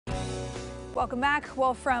Welcome back.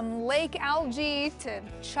 Well, from lake algae to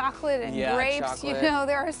chocolate and grapes, chocolate. you know,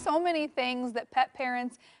 there are so many things that pet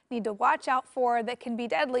parents need to watch out for that can be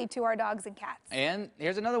deadly to our dogs and cats. And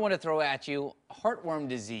here's another one to throw at you, heartworm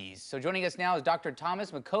disease. So joining us now is Dr.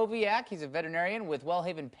 Thomas Mackowiak. He's a veterinarian with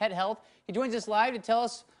WellHaven Pet Health. He joins us live to tell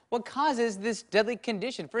us what causes this deadly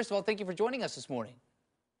condition. First of all, thank you for joining us this morning.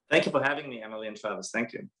 Thank you for having me, Emily and Travis.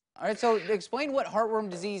 Thank you. All right, so explain what heartworm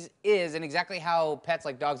disease is and exactly how pets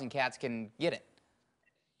like dogs and cats can get it.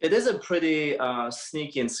 It is a pretty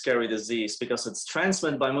sneaky and scary disease because it's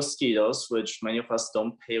transmitted by mosquitoes, which many of us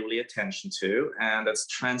don't pay really attention to, and it's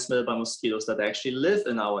transmitted by mosquitoes that actually live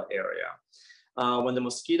in our area. When the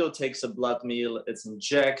mosquito takes a blood meal, it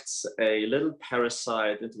injects a little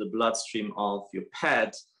parasite into the bloodstream of your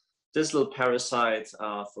pet. This little parasite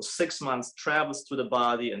for 6 months travels through the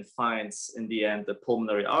body and finds in the end the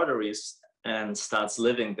pulmonary arteries and starts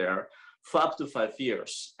living there for up to 5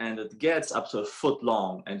 years, and it gets up to a foot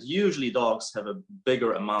long, and usually dogs have a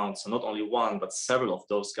bigger amount, so not only one but several of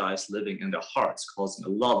those guys living in their hearts, causing a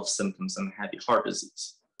lot of symptoms and heavy heart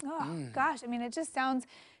disease. Oh gosh, I mean, it just sounds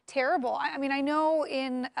terrible. I mean, I know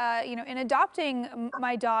in in adopting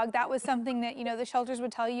my dog, that was something that the shelters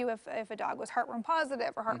would tell you if a dog was heartworm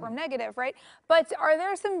positive or heartworm negative, right? But are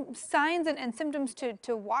there some signs and symptoms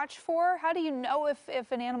to watch for? How do you know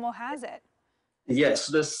if an animal has it? Yes,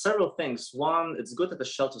 so there's several things. One, it's good that the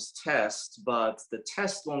shelters test, but the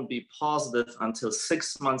test won't be positive until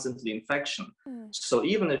 6 months into the infection. So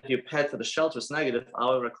even if your pet for the shelter is negative, I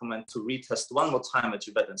would recommend to retest one more time at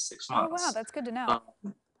your vet in 6 months. Oh wow, that's good to know.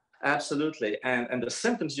 Absolutely. And the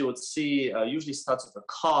symptoms you would see usually starts with a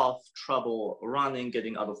cough, trouble running,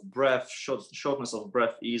 getting out of breath, shortness of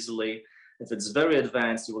breath easily. If it's very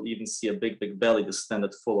advanced, you will even see a big belly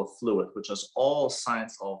distended full of fluid, which is all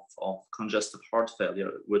signs of congestive heart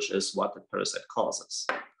failure, which is what the parasite causes.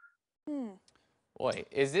 Boy,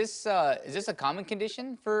 is this a common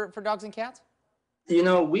condition for dogs and cats? You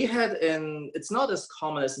know, it's not as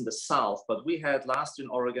common as in the South, but we had last year in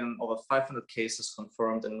Oregon over 500 cases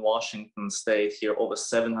confirmed, in Washington State here over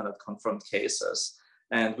 700 confirmed cases.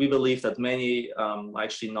 And we believe that many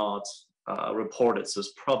actually not reported, so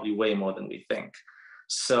it's probably way more than we think.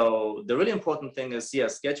 So the really important thing is,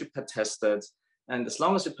 yes, get your pet tested, and as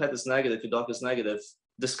long as your pet is negative, your dog is negative,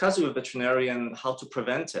 discuss with a veterinarian how to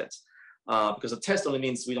prevent it, because a test only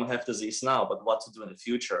means we don't have disease now, but what to do in the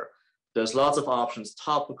future. There's lots of options: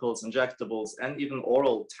 topicals, injectables, and even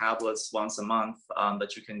oral tablets once a month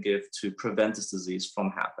that you can give to prevent this disease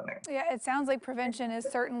from happening. Yeah, it sounds like prevention is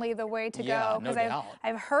certainly the way to Yeah, go, no because doubt.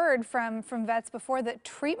 I've heard from vets before that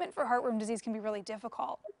treatment for heartworm disease can be really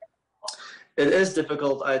difficult. It is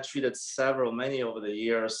difficult. I treated many over the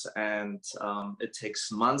years, and it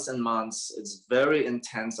takes months and months. It's very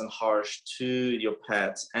intense and harsh to your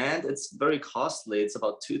pet, and it's very costly. It's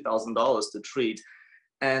about $2,000 to treat.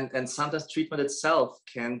 And sometimes treatment itself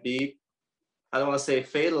can be, I don't want to say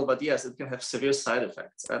fatal, but yes, it can have severe side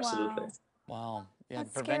effects. Absolutely. Wow. Yeah,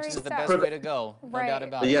 That's prevention scary is the stuff. best way to go. No doubt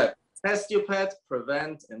about But it. yeah, test your pet,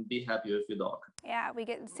 prevent, and be happy with your dog. Yeah,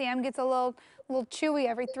 Sam gets a little chewy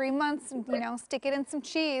every 3 months, and stick it in some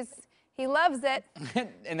cheese. He loves it.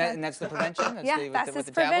 and that's the prevention? That's That's with his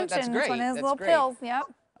the tablet? That's prevention. great. It's one of his That's little great. pills. Yep.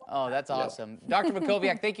 Oh, that's Yep. awesome. Dr.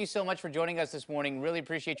 Mackowiak, thank you so much for joining us this morning. Really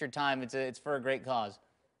appreciate your time. It's for a great cause.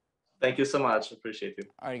 Thank you so much. Appreciate you.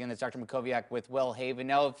 All right, again, that's Dr. Mackowiak with WellHaven.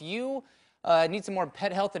 Now, if you need some more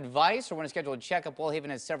pet health advice or want to schedule a checkup, WellHaven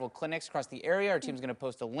has several clinics across the area. Our team's going to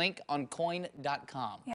post a link on coin.com.